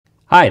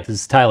Hi, this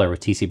is Tyler with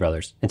TC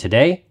Brothers, and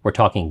today we're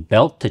talking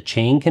belt to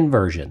chain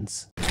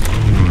conversions.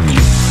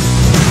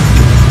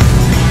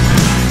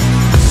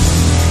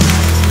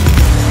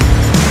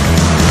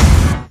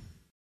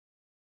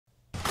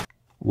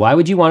 Why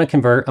would you want to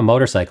convert a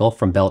motorcycle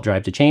from belt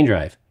drive to chain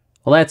drive?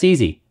 Well, that's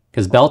easy,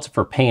 because belts are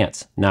for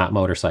pants, not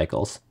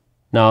motorcycles.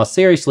 Now,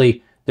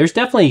 seriously, there's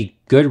definitely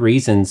good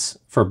reasons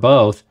for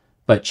both,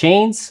 but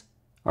chains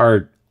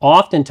are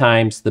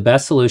oftentimes the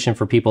best solution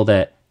for people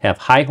that have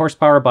high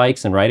horsepower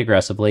bikes and ride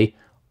aggressively,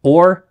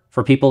 or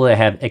for people that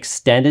have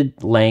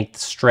extended length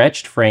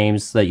stretched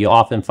frames that you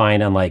often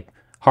find on like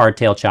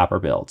hardtail chopper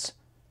builds.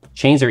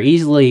 Chains are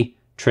easily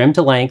trimmed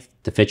to length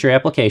to fit your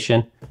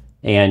application,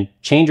 and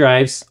chain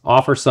drives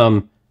offer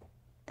some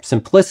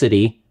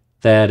simplicity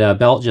that a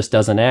belt just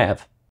doesn't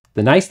have.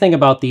 The nice thing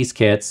about these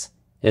kits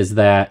is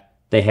that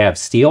they have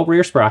steel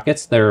rear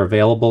sprockets that are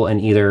available in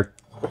either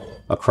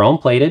a chrome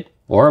plated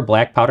or a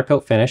black powder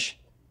coat finish,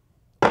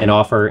 and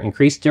offer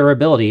increased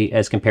durability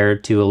as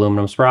compared to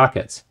aluminum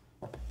sprockets.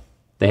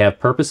 They have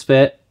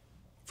purpose-fit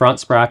front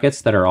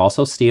sprockets that are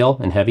also steel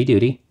and heavy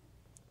duty.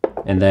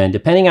 And then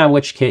depending on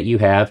which kit you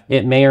have,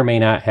 it may or may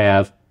not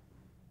have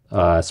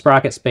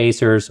sprocket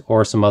spacers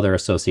or some other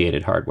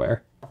associated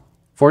hardware.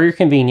 For your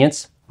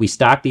convenience, we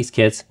stock these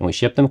kits and we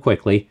ship them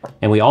quickly,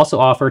 and we also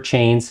offer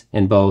chains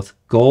in both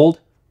gold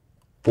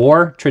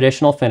or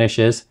traditional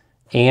finishes,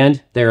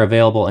 and they're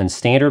available in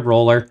standard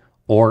roller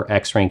or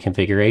X-ring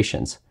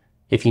configurations.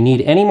 If you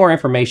need any more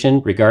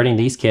information regarding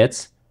these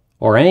kits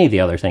or any of the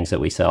other things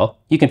that we sell,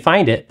 you can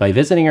find it by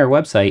visiting our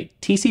website,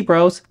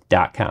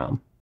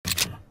 tcbros.com.